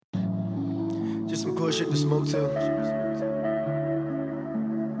Just some cool shit to smoke too.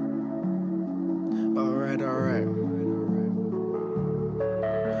 Alright.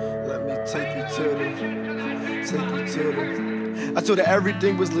 Let me take you to the. I told her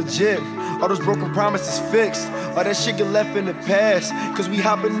everything was legit. All those broken promises fixed. All that shit get left in the past. Cause we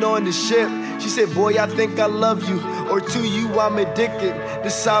hopping on the ship. She said, boy, I think I love you. Or to you, I'm addicted. The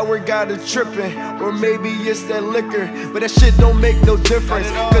sour got her tripping. Or maybe it's that liquor. But that shit don't make no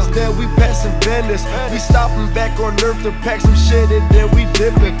difference. Cause then we passing Venice. We stopping back on Earth to pack some shit and then we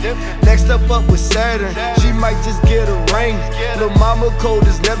dipping. Next up with Saturn. She might just get a ring. Lil' mama cold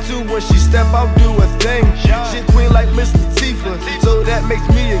as Neptune. When she step out, do a thing. Shit queen like Mr. Tifa. So that makes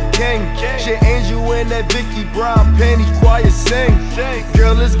me a king. Shit Angel and that Vicky Brown Penny choir sing.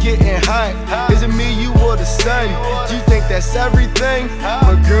 Girl, it's getting hot. Is it me, you, or the sun? Do you think that's everything?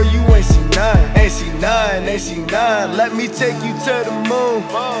 But girl, you ain't seen none. Ain't seen none. Let me take you to the moon.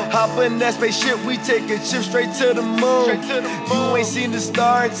 Hop in that spaceship, we take a trip straight to the moon. You ain't seen the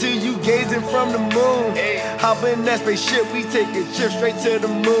star until you gazing from the moon. Hop in that spaceship, we take a trip straight to the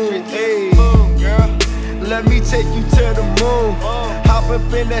moon. Hey, let me take you to the moon. Hop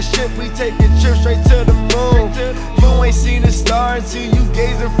up in that ship, we take a trip straight to the moon. You ain't seen the star until you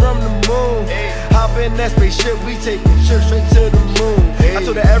gazing from the moon. Hop in that spaceship, we take a trip straight to the moon. I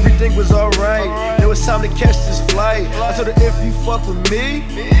told her everything was alright. It was time to catch this flight. I told her if you fuck with me,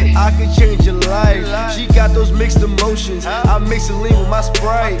 I could change your life. She got those mixed emotions. I mix the lean with my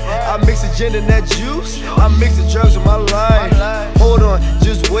Sprite. I mix the gin and that juice. I mix the drugs with my life. Hold on,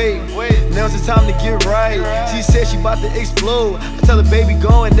 just wait. Now's the time to get right. She said she about to explode. I tell her, baby,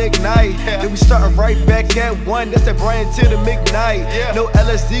 go and ignite. Then we starting right back at 1. That's that Brian to the McKnight. No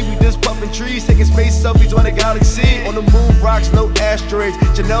LSD, we just puffin' trees, taking space selfies on the galaxy. On the moon rocks, no asteroids.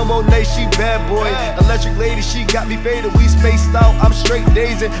 Janelle Monáe, she bad boy. Electric lady, she got me faded. We spaced out, I'm straight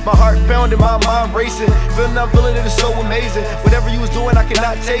dazing. My heart pounding, my mind racing. Feeling I'm feeling it is so amazing. Whatever you was doing, I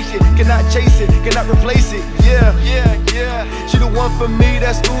cannot take it, cannot chase it, cannot replace it. Yeah. She the one for me,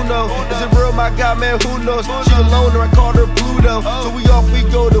 that's Uno. Is it real, my God, man, who knows? She a loner, I called her Pluto. So we off, we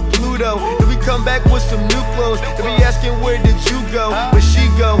go to Pluto. Then we come back with some new clothes. Then we asking, where did you go? Where she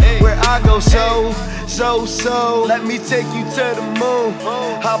go? Where I go? So let me take you to the moon.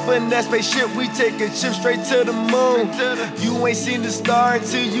 Hop in that spaceship, we take a trip straight to the moon. You ain't seen the star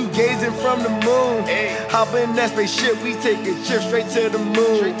until you gazing from the moon. Hop in that spaceship, we take a trip straight to the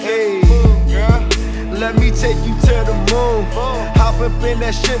moon. Let me take you to the moon. Hop up in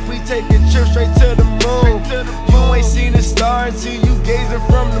that ship, we take a trip straight to the moon. You ain't seen the star until you gazing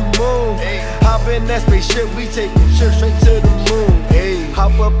from the moon. Hop in that spaceship, we take a trip straight to the moon.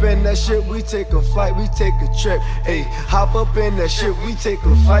 Hop up in that shit, we take a flight, we take a trip. Hop up in that shit, we take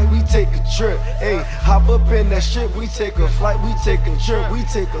a flight, we take a trip. Hop up in that shit, we take a flight, we take a trip, we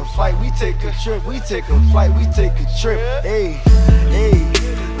take a flight, we take a trip, we take a flight, we take a trip.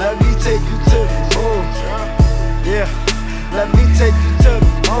 Let me take you to the moon. Yeah, let me take you to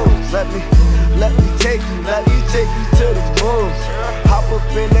the moon. Let me take you to the moon. Hop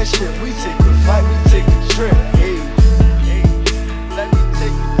up in that shit, we take a flight, we take a trip.